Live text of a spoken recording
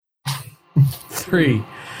3,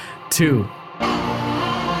 2.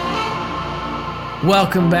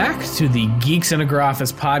 Welcome back to the Geeks in a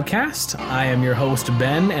Garoffice podcast. I am your host,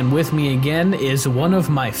 Ben, and with me again is one of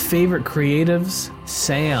my favorite creatives,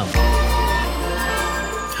 Sam.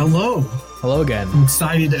 Hello. Hello again. I'm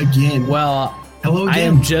excited again. Well, hello again. I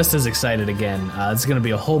am just as excited again. It's going to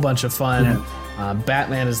be a whole bunch of fun. Yeah.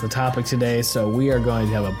 Batman is the topic today, so we are going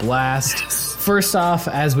to have a blast. First off,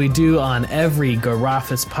 as we do on every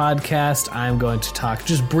Garoffice podcast, I'm going to talk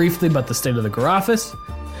just briefly about the state of the Garoffice.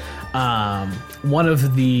 One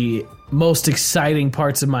of the most exciting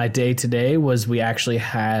parts of my day today was we actually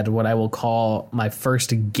had what I will call my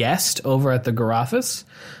first guest over at the Garoffice.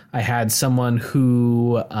 I had someone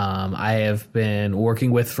who I have been working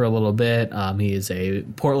with for a little bit. He is a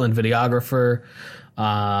Portland videographer.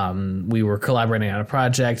 We were collaborating on a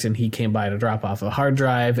project, and he came by to drop off a hard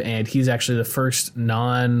drive, and he's actually the first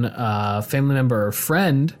non-family member or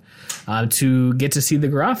friend to get to see the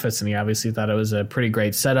Garoffice, and he obviously thought it was a pretty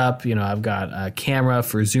great setup. You know, I've got a camera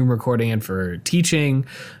for Zoom recording and for teaching,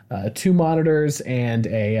 2 monitors, and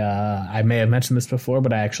I may have mentioned this before,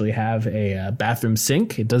 but I actually have a bathroom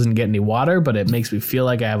sink. It doesn't get any water, but it makes me feel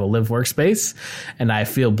like I have a live workspace, and I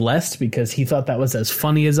feel blessed because he thought that was as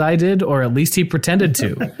funny as I did, or at least he pretended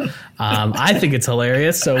to. I think it's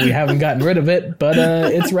hilarious, so we haven't gotten rid of it, but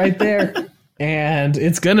it's right there. And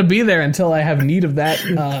it's going to be there until I have need of that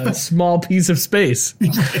small piece of space.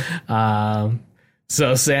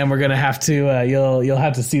 So, Sam, we're going to have to, you'll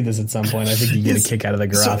have to see this at some point. I think you get a kick out of the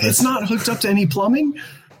Garoffice. So it's not hooked up to any plumbing?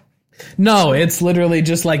 No, it's literally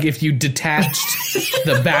just like if you detached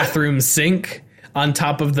the bathroom sink on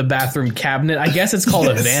top of the bathroom cabinet. I guess it's called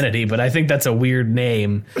a vanity, but I think that's a weird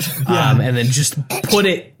name. Yeah. And then just put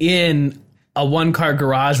it in a 1-car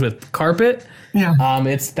garage with carpet. Yeah.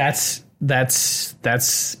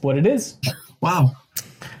 That's what it is. Wow.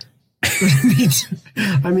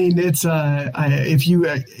 I mean, it's if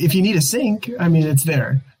you need a sink, I mean, it's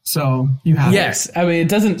there. So you have it. I mean, it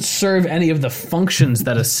doesn't serve any of the functions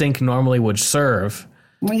that a sink normally would serve.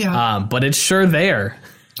 Well, yeah. But it's sure there.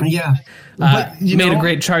 Yeah. But made a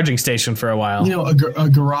great charging station for a while. You know, a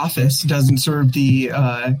Garoffice doesn't serve the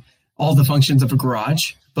all the functions of a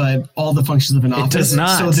garage, but all the functions of an office. It does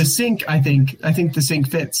not. So the sink, I think the sink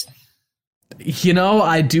fits. You know,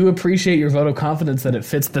 I do appreciate your vote of confidence that it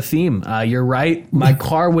fits the theme. You're right. My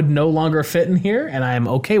car would no longer fit in here, and I am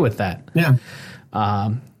okay with that. Yeah.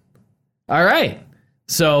 All right.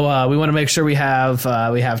 So we want to make sure we have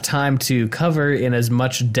time to cover in as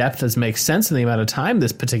much depth as makes sense in the amount of time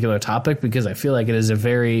this particular topic, because I feel like it is a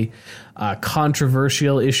very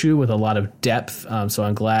controversial issue with a lot of depth. So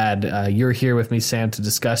I'm glad you're here with me, Sam, to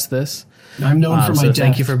discuss this. I'm known for my depth.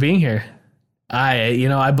 Thank you for being here.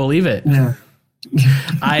 I believe it. Yeah.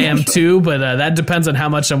 I am too, but that depends on how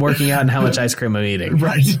much I'm working out and how much ice cream I'm eating.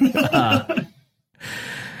 Right.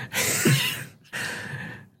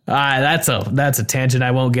 That's a tangent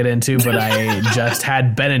I won't get into, but I just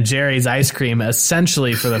had Ben & Jerry's ice cream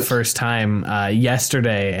essentially for the first time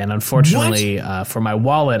yesterday, and unfortunately for my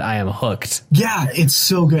wallet, I am hooked. Yeah, it's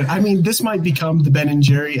so good. I mean, this might become the Ben &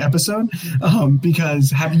 Jerry episode because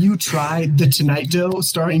have you tried the Tonight Dough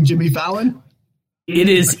starring Jimmy Fallon? It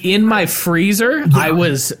is in my freezer. Yeah. I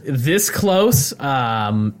was this close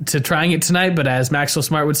to trying it tonight, but as Maxwell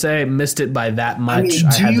Smart would say, missed it by that much.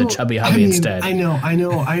 I had the Chubby Hubby instead. I know.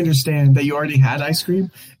 I understand that you already had ice cream,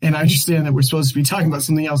 and I understand that we're supposed to be talking about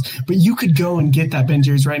something else, but you could go and get that Ben &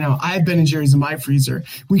 Jerry's right now. I have Ben & Jerry's in my freezer.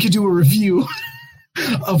 We could do a review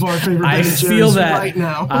of our favorite Ben & Jerry's right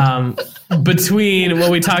now. Between what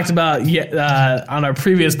we talked about on our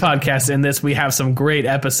previous podcast and this, we have some great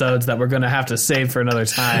episodes that we're going to have to save for another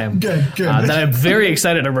time. Good. That I'm very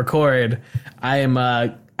excited to record. I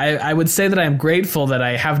would say that I am grateful that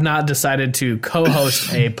I have not decided to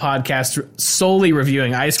co-host a podcast solely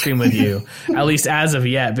reviewing ice cream with you, at least as of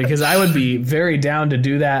yet, because I would be very down to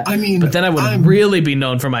do that. I mean, but then I would really be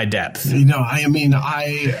known for my depth. You know, I mean,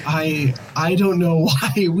 I don't know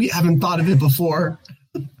why we haven't thought of it before.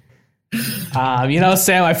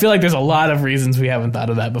 Sam, I feel like there's a lot of reasons we haven't thought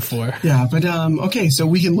of that before. Yeah, but okay, so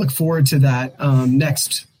we can look forward to that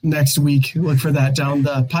next week. Look for that down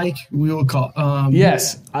the pike. We will call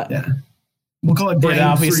yes. We'll call it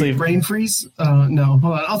brain freeze. No,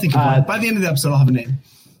 hold on, I'll think about it. By the end of the episode, I'll have a name.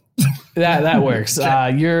 That works.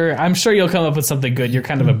 I'm sure you'll come up with something good. You're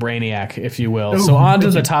kind of a brainiac, if you will. So on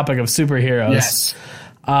to the topic of superheroes. Yes.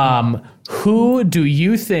 Who do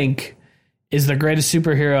you think is the greatest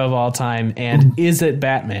superhero of all time, and is it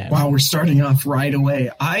Batman? Wow, we're starting off right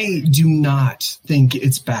away. I do not think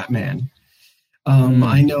it's Batman.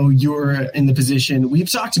 I know you're in the position.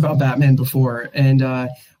 We've talked about Batman before, and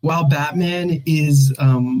while Batman is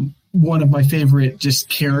one of my favorite just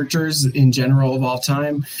characters in general of all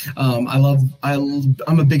time, I'm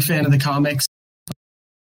a big fan of the comics.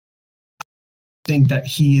 I think that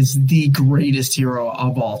he is the greatest hero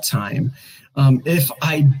of all time. If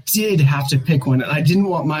I did have to pick one, and I didn't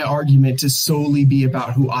want my argument to solely be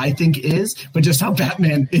about who I think is, but just how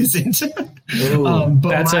Batman isn't.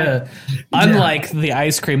 Unlike the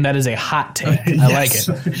ice cream, that is a hot take. I like it.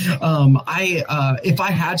 If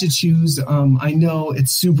I had to choose, I know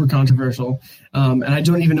it's super controversial, and I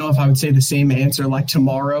don't even know if I would say the same answer like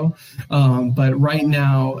tomorrow. But right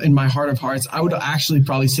now, in my heart of hearts, I would actually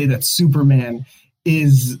probably say that Superman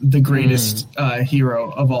is the greatest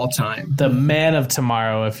hero of all time. The man of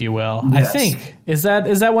tomorrow, if you will. Yes. I think. Is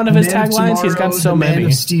that one of his taglines? He's got so many.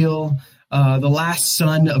 Man of Steel, the last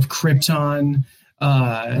son of Krypton.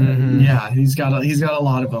 Yeah, he's got a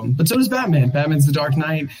lot of them. But so does Batman. Batman's the Dark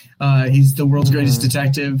Knight. He's the world's greatest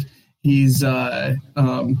detective. He's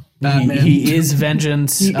Batman. He is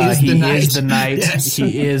vengeance. He is the night. Yes.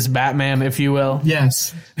 He is Batman, if you will.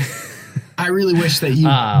 Yes. I really wish that you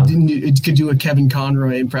could do a Kevin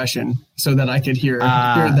Conroy impression so that I could hear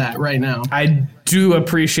that right now. I do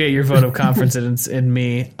appreciate your vote of confidence in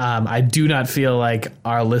me. I do not feel like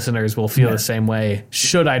our listeners will feel the same way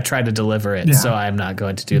should I try to deliver it. Yeah. So I'm not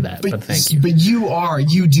going to do that. But thank you. But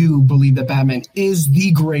you do believe that Batman is the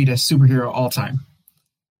greatest superhero of all time.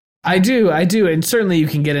 I do. And certainly you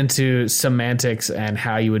can get into semantics and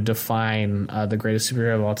how you would define the greatest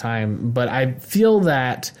superhero of all time. But I feel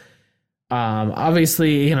that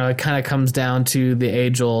obviously, it kind of comes down to the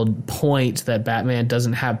age-old point that Batman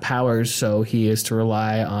doesn't have powers, so he is to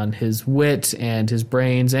rely on his wit and his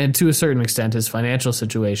brains and, to a certain extent, his financial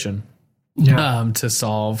situation to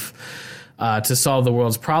solve the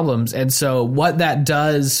world's problems. And so what that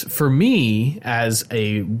does for me as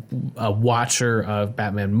a watcher of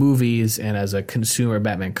Batman movies and as a consumer of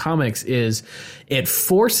Batman comics is it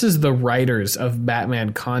forces the writers of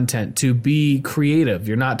Batman content to be creative.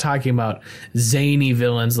 You're not talking about zany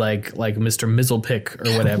villains like Mr. Mizzlepick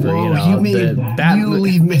or whatever. Whoa, you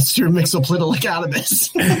leave Mr. Mixoplittle out of this.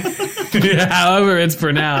 However it's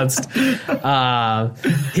pronounced.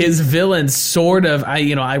 His villains sort of,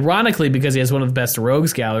 ironically, because he has one of the best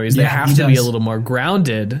rogues galleries, they have to be a little more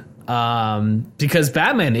grounded. Because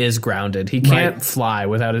Batman is grounded. He can't fly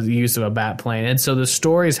without the use of a bat plane. And so the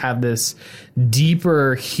stories have this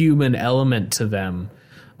deeper human element to them,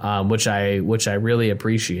 which I really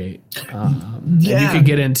appreciate. And you could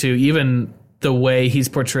get into even the way he's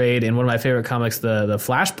portrayed in one of my favorite comics, the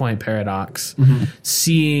Flashpoint Paradox,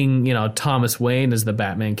 seeing, Thomas Wayne as the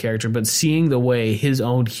Batman character, but seeing the way his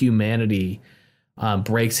own humanity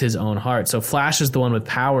breaks his own heart. So Flash is the one with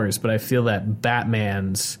powers, but I feel that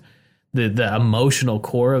Batman's the emotional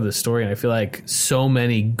core of the story. And I feel like so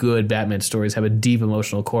many good Batman stories have a deep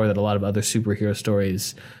emotional core that a lot of other superhero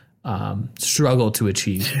stories struggle to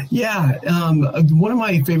achieve. Yeah. One of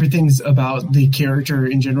my favorite things about the character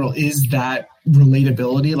in general is that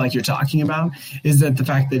relatability, like you're talking about, is that the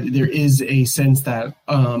fact that there is a sense that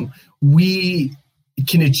we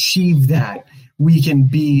can achieve that. We can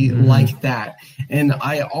be like that. And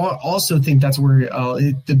I also think that's where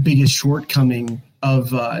the biggest shortcoming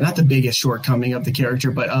of not the biggest shortcoming of the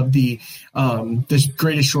character, but of the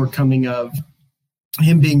greatest shortcoming of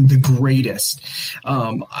him being the greatest.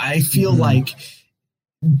 I feel like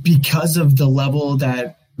because of the level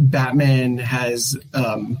that Batman has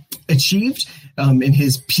achieved in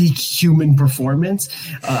his peak human performance,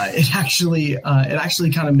 it actually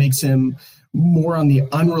kind of makes him more on the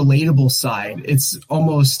unrelatable side. It's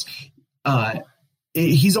almost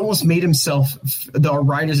he's almost made himself, the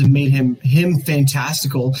writers have made him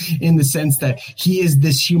fantastical in the sense that he is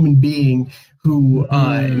this human being who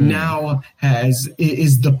now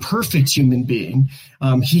is the perfect human being.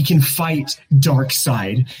 He can fight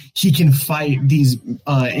Darkseid. He can fight these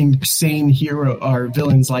insane hero or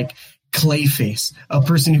villains like Clayface, a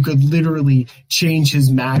person who could literally change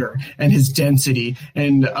his matter and his density,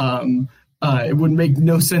 and it would make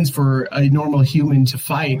no sense for a normal human to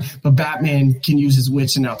fight, but Batman can use his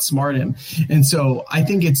wits and outsmart him. And so I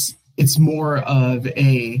think it's more of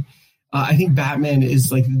I think Batman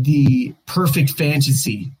is like the perfect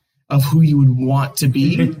fantasy of who you would want to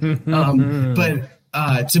be. But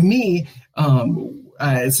to me,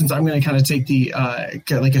 since I'm going to kind of take the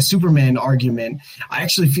like a Superman argument, I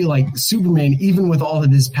actually feel like Superman, even with all of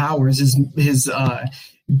his powers, his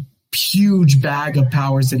huge bag of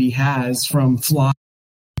powers that he has, from flying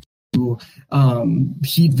to to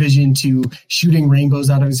heat vision to shooting rainbows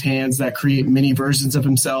out of his hands that create mini versions of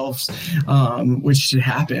himself, which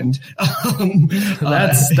happened.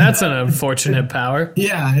 That's an unfortunate power.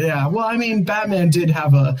 Yeah. Well, I mean, Batman did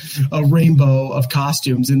have a rainbow of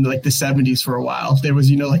costumes in like the 70s for a while. There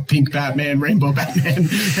was, like Pink Batman, Rainbow Batman,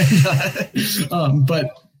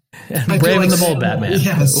 but Brave and the Bold Batman.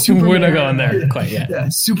 Yeah, we're not going there quite yet. Yeah,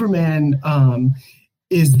 Superman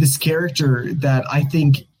is this character that I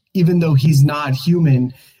think, even though he's not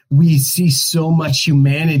human, we see so much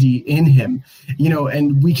humanity in him,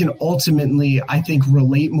 and we can ultimately, I think,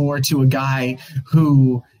 relate more to a guy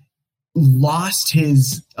who lost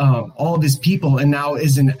his all of his people and now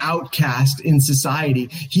is an outcast in society.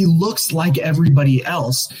 He looks like everybody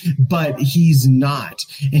else, but he's not,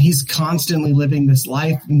 and he's constantly living this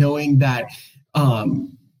life knowing that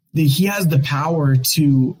he has the power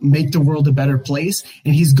to make the world a better place,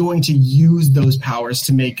 and he's going to use those powers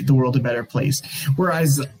to make the world a better place.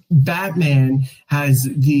 Whereas Batman has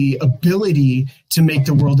the ability to make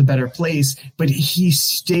the world a better place, but he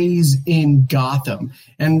stays in Gotham.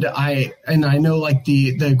 And I know, like,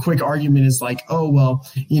 the quick argument is like, oh, well,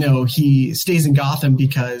 he stays in Gotham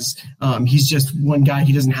because he's just one guy.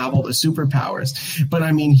 He doesn't have all the superpowers. But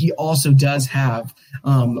I mean, he also does have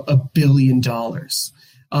 $1 billion.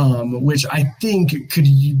 Which I think could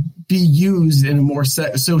be used in a more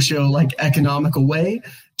economical way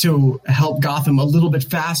to help Gotham a little bit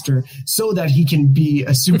faster so that he can be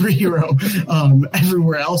a superhero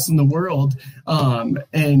everywhere else in the world.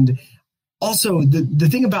 And also the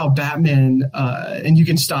thing about Batman, and you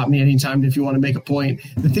can stop me anytime if you want to make a point,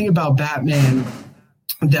 the thing about Batman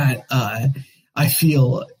that I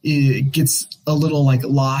feel it gets a little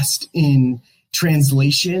lost in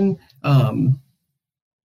translation.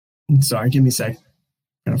 Sorry, give me a sec.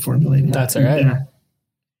 Kind of formulating. That's all right.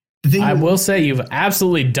 Yeah. I will say you've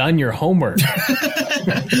absolutely done your homework.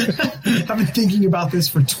 I've been thinking about this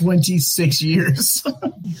for 26 years.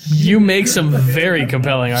 You make some very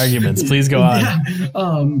compelling arguments. Please go on. Yeah.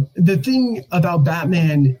 The thing about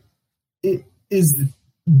Batman is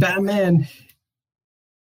Batman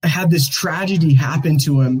had this tragedy happen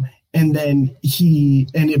to him, and then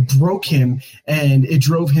it broke him, and it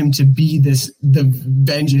drove him to be the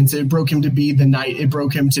vengeance. It broke him to be the knight. It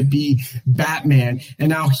broke him to be Batman. And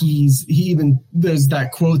now there's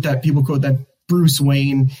that quote that people quote that Bruce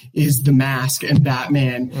Wayne is the mask and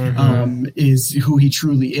Batman is who he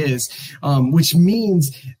truly is. Which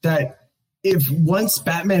means that if once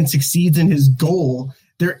Batman succeeds in his goal,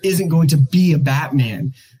 there isn't going to be a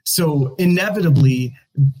Batman. So inevitably,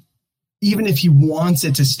 even if he wants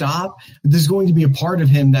it to stop, there's going to be a part of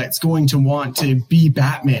him that's going to want to be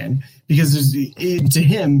Batman, because to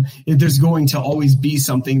him, there's going to always be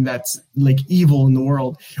something that's like evil in the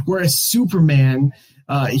world. Whereas Superman,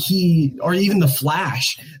 or even the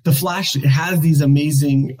Flash has these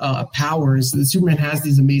amazing powers. The Superman has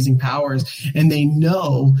these amazing powers, and they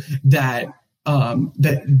know that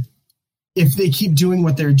if they keep doing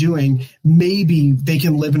what they're doing, maybe they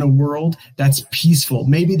can live in a world that's peaceful.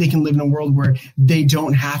 Maybe they can live in a world where they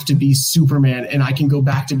don't have to be Superman, and I can go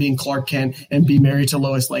back to being Clark Kent and be married to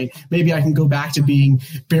Lois Lane. Maybe I can go back to being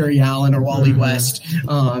Barry Allen or Wally West,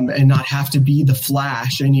 and not have to be the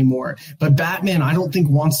Flash anymore. But Batman, I don't think,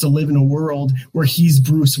 wants to live in a world where he's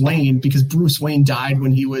Bruce Wayne, because Bruce Wayne died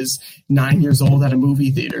when he was 9 years old at a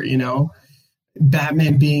movie theater,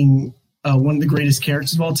 Batman being one of the greatest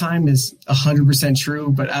characters of all time is 100%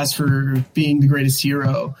 true. But as for being the greatest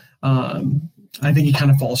hero, I think he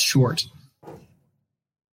kind of falls short.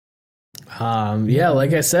 Yeah,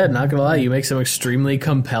 like I said, not gonna lie, you make some extremely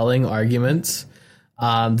compelling arguments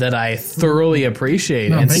that I thoroughly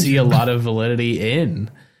appreciate and see a lot of validity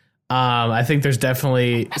in. I think there's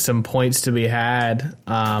definitely some points to be had.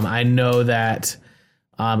 I know that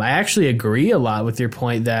I actually agree a lot with your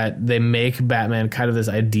point that they make Batman kind of this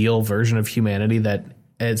ideal version of humanity that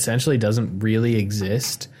essentially doesn't really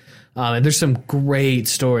exist. And there's some great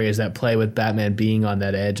stories that play with Batman being on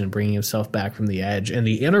that edge and bringing himself back from the edge, and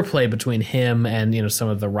the interplay between him and, some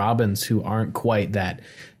of the Robins who aren't quite that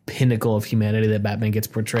pinnacle of humanity that Batman gets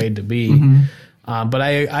portrayed to be. But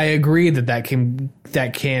I agree that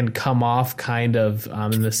can come off kind of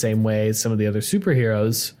in the same way as some of the other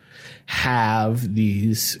superheroes have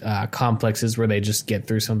these complexes where they just get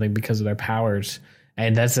through something because of their powers.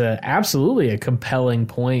 And that's absolutely a compelling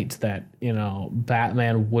point that,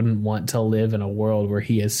 Batman wouldn't want to live in a world where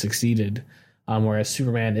he has succeeded. Whereas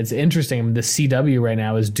Superman, it's interesting. The CW right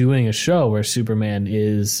now is doing a show where Superman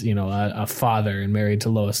is, a father and married to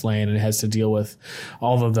Lois Lane and has to deal with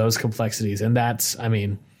all of those complexities. And that's,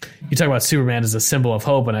 You talk about Superman as a symbol of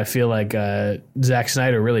hope, and I feel like Zack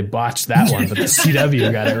Snyder really botched that one, but the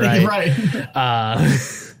CW got it right.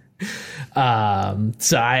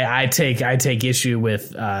 So I take issue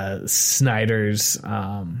with Snyder's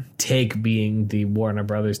take being the Warner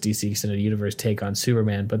Brothers DC Extended Universe take on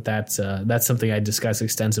Superman, but that's something I discussed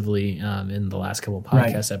extensively in the last couple of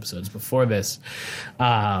podcast episodes before this.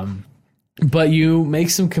 But you make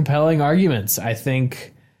some compelling arguments. I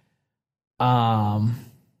think.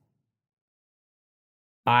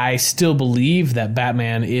 I still believe that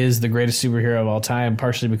Batman is the greatest superhero of all time,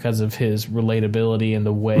 partially because of his relatability and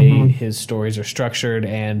the way his stories are structured.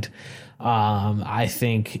 And I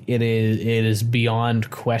think it is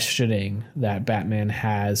beyond questioning that Batman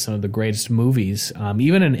has some of the greatest movies,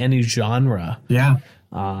 even in any genre. Yeah.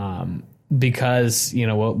 Because,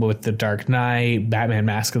 with The Dark Knight, Batman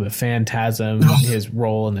Mask of the Phantasm, his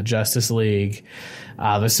role in the Justice League,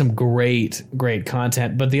 there's some great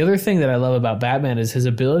content. But the other thing that I love about Batman is his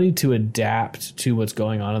ability to adapt to what's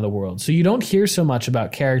going on in the world. So you don't hear so much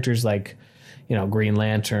about characters like, Green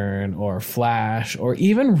Lantern or Flash, or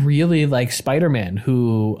even really like Spider-Man,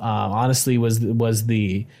 who honestly was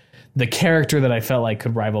the character that I felt like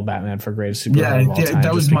could rival Batman for greatest superhero of all time.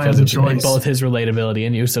 That was my other choice. Both his relatability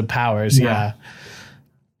and use of powers. Yeah.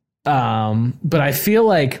 But I feel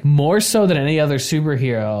like more so than any other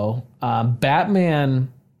superhero,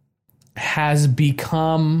 Batman has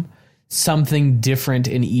become something different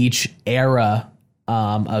in each era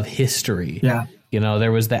of history. Yeah.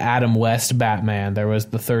 There was the Adam West Batman. There was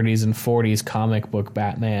the 30s and 40s comic book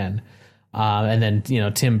Batman. And then,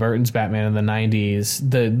 Tim Burton's Batman in the 90s.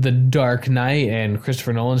 The Dark Knight and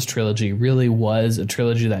Christopher Nolan's trilogy really was a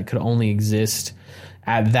trilogy that could only exist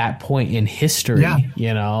at that point in history. Yeah.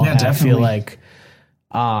 And I feel like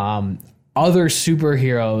other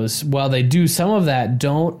superheroes, while they do some of that,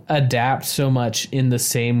 don't adapt so much in the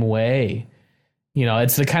same way.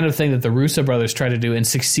 It's the kind of thing that the Russo brothers tried to do and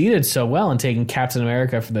succeeded so well in taking Captain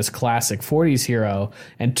America from this classic 40s hero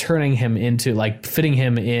and turning him into, like, fitting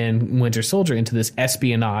him in Winter Soldier into this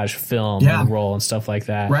espionage film role and stuff like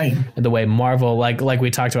that. Right. And the way Marvel, like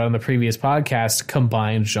we talked about in the previous podcast,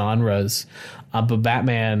 combined genres. But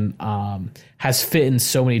Batman has fit in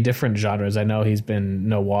so many different genres. I know he's been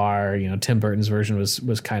noir. Tim Burton's version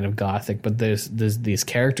was kind of gothic, but there's these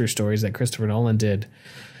character stories that Christopher Nolan did.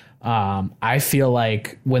 I feel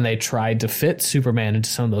like when they tried to fit Superman into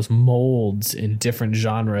some of those molds in different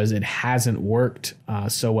genres, it hasn't worked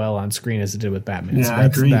so well on screen as it did with Batman. Yeah, so I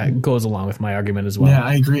agree. That goes along with my argument as well. Yeah,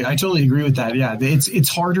 I agree. I totally agree with that. Yeah, it's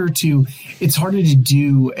harder to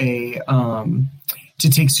do to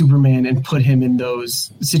take Superman and put him in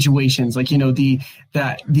those situations, like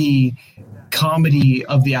the comedy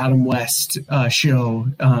of the Adam West show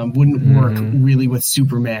wouldn't work really with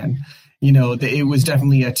Superman. It was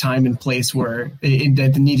definitely a time and place where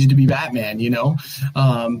it needed to be Batman.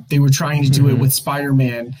 They were trying to do it with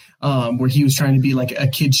Spider-Man, where he was trying to be like a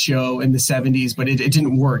kid's show in the 70s, but it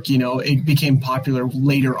didn't work. It became popular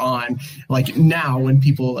later on, like now when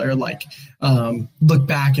people are like, look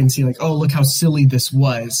back and see like, oh, look how silly this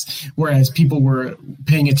was. Whereas people were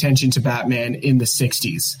paying attention to Batman in the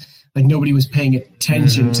 60s. Like nobody was paying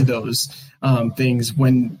attention to those things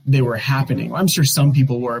when they were happening. I'm sure some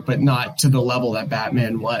people were, but not to the level that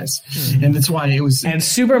Batman was. And that's why it was. And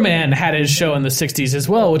Superman had his show in the 60s as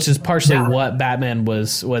well, which is partially what Batman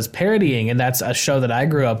was parodying. And that's a show that I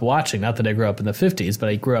grew up watching. Not that I grew up in the 50s, but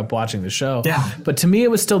I grew up watching the show. Yeah. But to me, it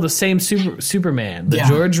was still the same Superman. The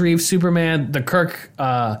George Reeves Superman, the Kirk...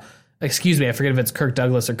 excuse me, I forget if it's Kirk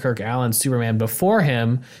Douglas or Kirk Allen Superman before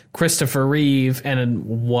him, Christopher Reeve, and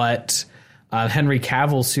what Henry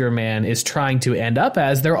Cavill's Superman is trying to end up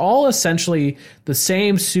as. They're all essentially the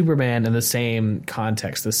same Superman in the same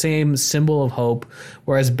context, the same symbol of hope,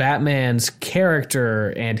 whereas Batman's character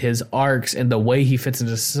and his arcs and the way he fits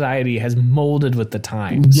into society has molded with the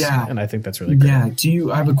times. Yeah. And I think that's really great.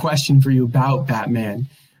 Yeah. I have a question for you about Batman.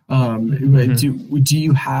 Do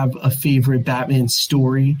you have a favorite Batman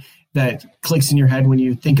story that clicks in your head when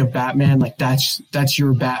you think of Batman? Like that's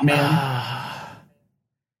your Batman?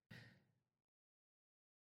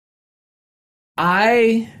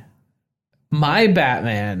 My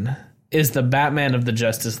Batman is the Batman of the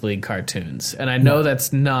Justice League cartoons. And I know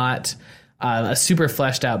that's not a super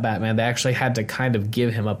fleshed out Batman. They actually had to kind of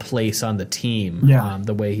give him a place on the team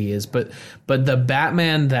the way he is. But the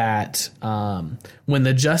Batman that when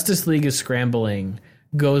the Justice League is scrambling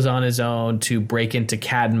goes on his own to break into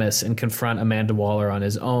Cadmus and confront Amanda Waller on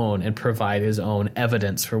his own and provide his own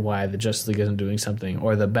evidence for why the Justice League isn't doing something,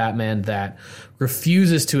 or the Batman that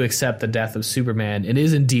refuses to accept the death of Superman and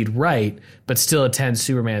is indeed right, but still attends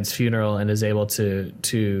Superman's funeral and is able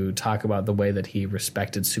to talk about the way that he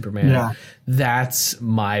respected Superman. Yeah. That's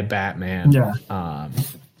my Batman. Yeah.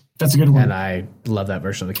 That's a good one. And I love that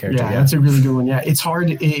version of the character. Yeah, that's a really good one. Yeah, it's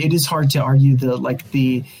hard. It is hard to argue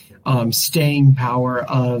the staying power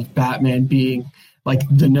of Batman being like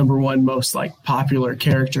the number one most like popular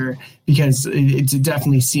character, because it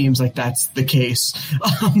definitely seems like that's the case.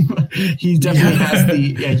 He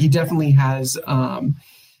definitely has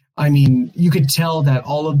I mean, you could tell that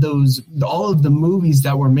all of the movies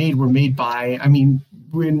that were made by, I mean,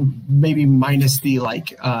 maybe minus the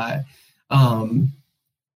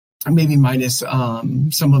maybe minus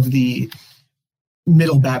some of the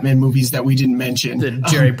middle Batman movies that we didn't mention. The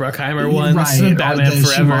Jerry Bruckheimer ones, right? Batman The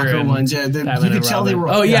Forever Schumacher ones. Yeah, you could tell they were.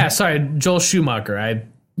 Oh yeah, sorry, Joel Schumacher.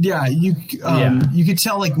 You could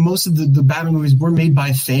tell like most of the Batman movies were made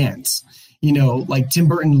by fans. You know, like Tim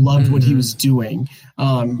Burton loved what he was doing.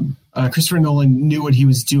 Christopher Nolan knew what he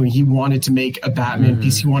was doing. He wanted to make a Batman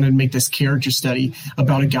piece. He wanted to make this character study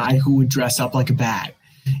about a guy who would dress up like a bat.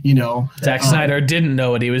 You know, Zack Snyder didn't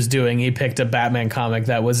know what he was doing. He picked a Batman comic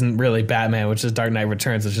that wasn't really Batman, which is Dark Knight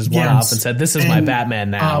Returns, which is one off, and said, "This is my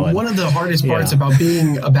Batman now." One of the hardest parts about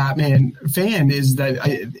being a Batman fan is that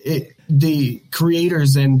the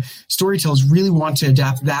creators and storytellers really want to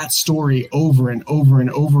adapt that story over and over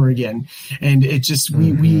and over again, and it just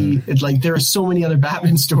there are so many other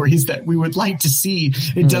Batman stories that we would like to see.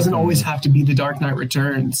 It doesn't always have to be the Dark Knight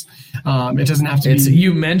Returns. It doesn't have to be.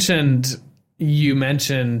 You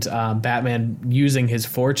mentioned Batman using his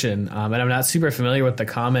fortune, and I'm not super familiar with the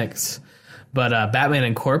comics, but Batman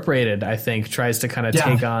Incorporated, I think, tries to kind of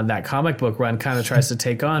take on that comic book run, kind of tries to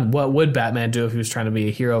take on what would Batman do if he was trying to be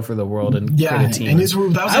a hero for the world and create a team. And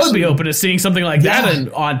I would be open to seeing something like that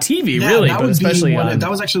on TV, really, but especially that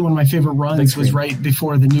was actually one of my favorite runs. Was right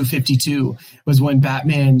before the New 52 was when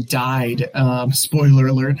Batman died. Spoiler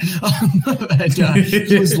alert!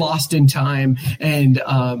 He was lost in time, and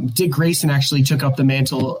Dick Grayson actually took up the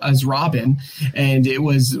mantle as Robin, and it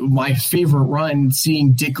was my favorite run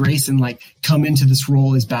seeing Dick Grayson like come into this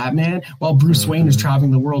role as Batman while Bruce Wayne is traveling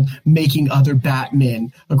the world making other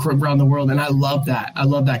Batmen around the world. And I love that. I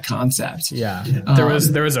love that concept. Yeah. There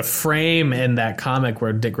was a frame in that comic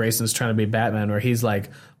where Dick Grayson's trying to be Batman, where he's like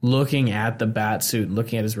looking at the bat suit and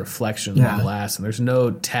looking at his reflection in the glass. And there's no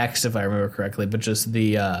text, if I remember correctly, but just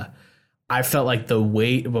I felt like the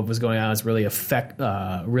weight of what was going on was really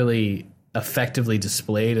really effectively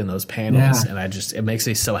displayed in those panels. And it makes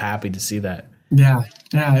me so happy to see that. Yeah,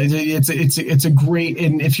 it's a great,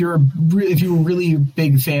 and if you're a really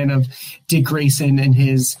big fan of Dick Grayson and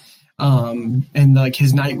his and like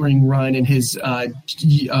his Nightwing run and his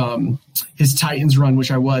Titans run,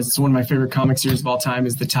 which it's one of my favorite comic series of all time,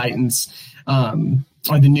 is the Titans,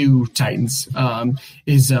 or the New Titans.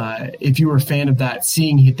 If you were a fan of that,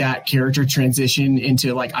 seeing that character transition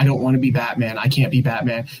into like, I don't want to be Batman, I can't be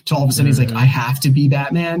Batman, to all of a sudden he's like, I have to be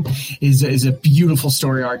Batman, is a beautiful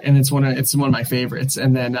story arc, and it's one of my favorites.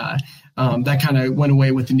 And then that kind of went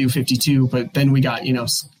away with the New 52, but then we got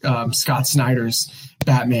Scott Snyder's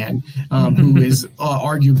Batman, who is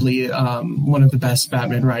arguably one of the best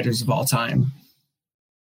Batman writers of all time.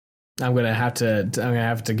 I'm gonna have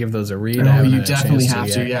to give those a read. Oh, you definitely have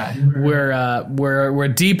to. Yeah, we're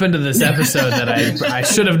deep into this episode that I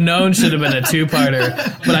should have known should have been a two-parter.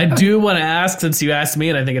 But I do want to ask, since you asked me,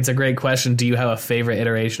 and I think it's a great question: do you have a favorite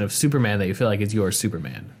iteration of Superman that you feel like is your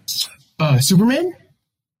Superman? Superman?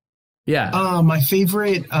 Yeah. My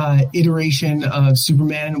favorite iteration of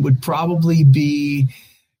Superman would probably be.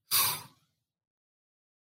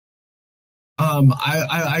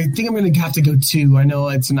 I think I'm going to have to go two. I know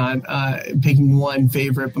it's not picking one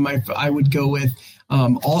favorite, but I would go with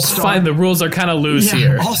All-Star. Fine, the rules are kind of loose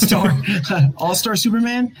here. All-Star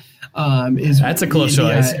Superman that's a close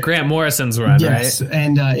choice. Grant Morrison's run, yes, right?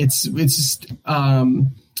 And it's just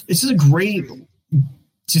a great,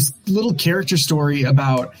 just little character story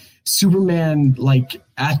about Superman, like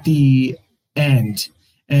at the end.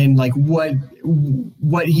 And like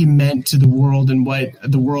what he meant to the world and what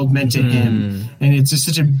the world meant to him, and it's just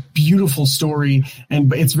such a beautiful story,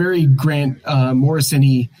 but it's very Grant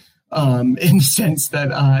Morrison-y in the sense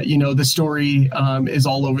that the story is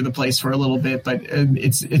all over the place for a little bit, but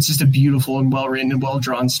it's just a beautiful and well written and well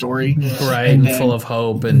drawn story, right, and full of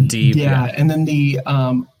hope and deep. Yeah, and then the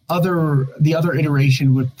the other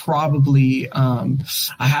iteration would probably, I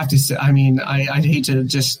have to say, I mean, I'd hate to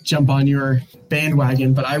just jump on your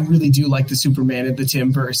bandwagon, but I really do like the Superman and the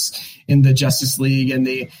Timverse in the Justice League and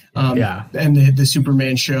the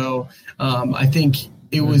Superman show. I think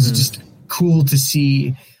it was just cool to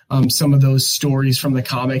see some of those stories from the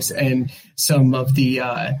comics and some of the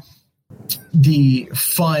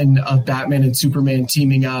fun of Batman and Superman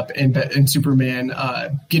teaming up and Superman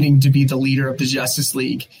getting to be the leader of the Justice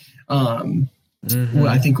League.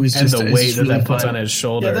 I think was just the weight that really puts fun. on his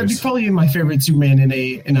shoulders. Yeah, that'd be probably my favorite Superman in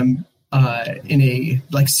a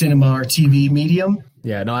like cinema or TV medium.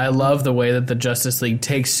 Yeah, no, I love the way that the Justice League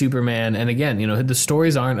takes Superman, and again, the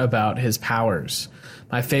stories aren't about his powers.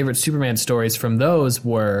 My favorite Superman stories from those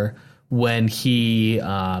were when he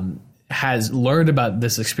has learned about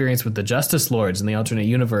this experience with the Justice Lords in the alternate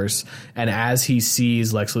universe, and as he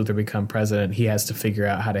sees Lex Luthor become president, he has to figure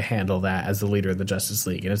out how to handle that as the leader of the Justice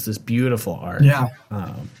League, and it's this beautiful arc. Yeah.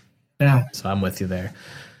 So I'm with you there.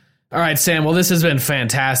 All right, Sam. Well, this has been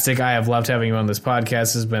fantastic. I have loved having you on this podcast.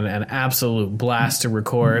 This has been an absolute blast to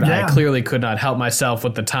record. Yeah. I clearly could not help myself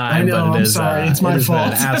with the time, I know, but I'm sorry. It's my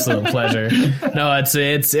fault. Been an absolute pleasure. No,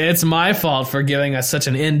 it's my fault for giving us such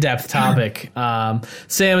an in-depth topic.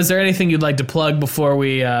 Sam, is there anything you'd like to plug before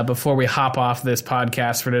we hop off this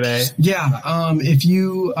podcast for today? Yeah. If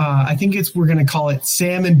you, I think we're going to call it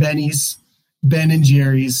Sam and Benny's Ben and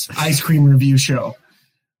Jerry's ice cream review show.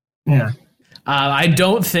 Yeah. I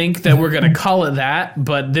don't think that we're going to call it that,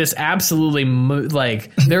 but this absolutely,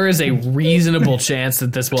 there is a reasonable chance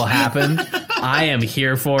that this will happen. I am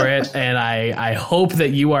here for it, and I hope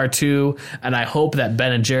that you are too, and I hope that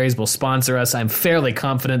Ben and Jerry's will sponsor us. I'm fairly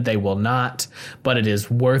confident they will not, but it is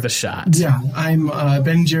worth a shot. Yeah, I'm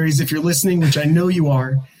Ben and Jerry's. If you're listening, which I know you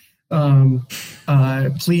are,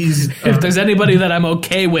 please. If there's anybody that I'm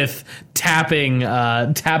okay with tapping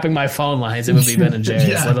my phone lines, it would be Ben and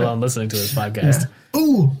Jerry's, let alone listening to this podcast. Yeah.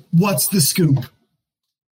 Ooh, what's the scoop?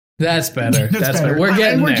 That's better. That's better. We're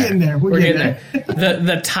getting there. We're getting there.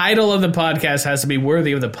 The title of the podcast has to be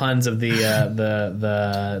worthy of the puns of the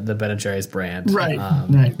Ben and Jerry's brand. Right.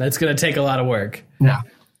 Right. That's going to take a lot of work. Yeah.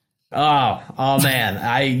 Oh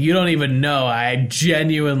man. You don't even know. I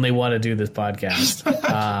genuinely want to do this podcast.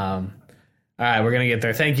 All right, we're going to get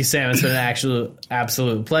there. Thank you, Sam. It's been an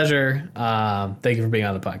absolute pleasure. Thank you for being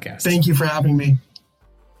on the podcast. Thank you for having me.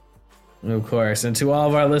 Of course. And to all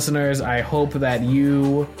of our listeners, I hope that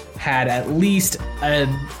you had at least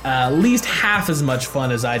half as much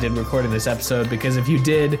fun as I did recording this episode, because if you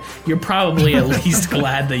did, you're probably at least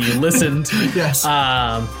glad that you listened. Yes.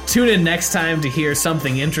 Tune in next time to hear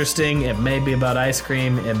something interesting. It may be about ice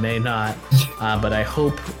cream. It may not. But I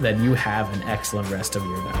hope that you have an excellent rest of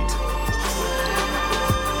your night.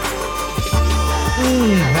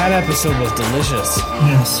 That episode was delicious.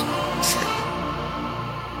 Yes.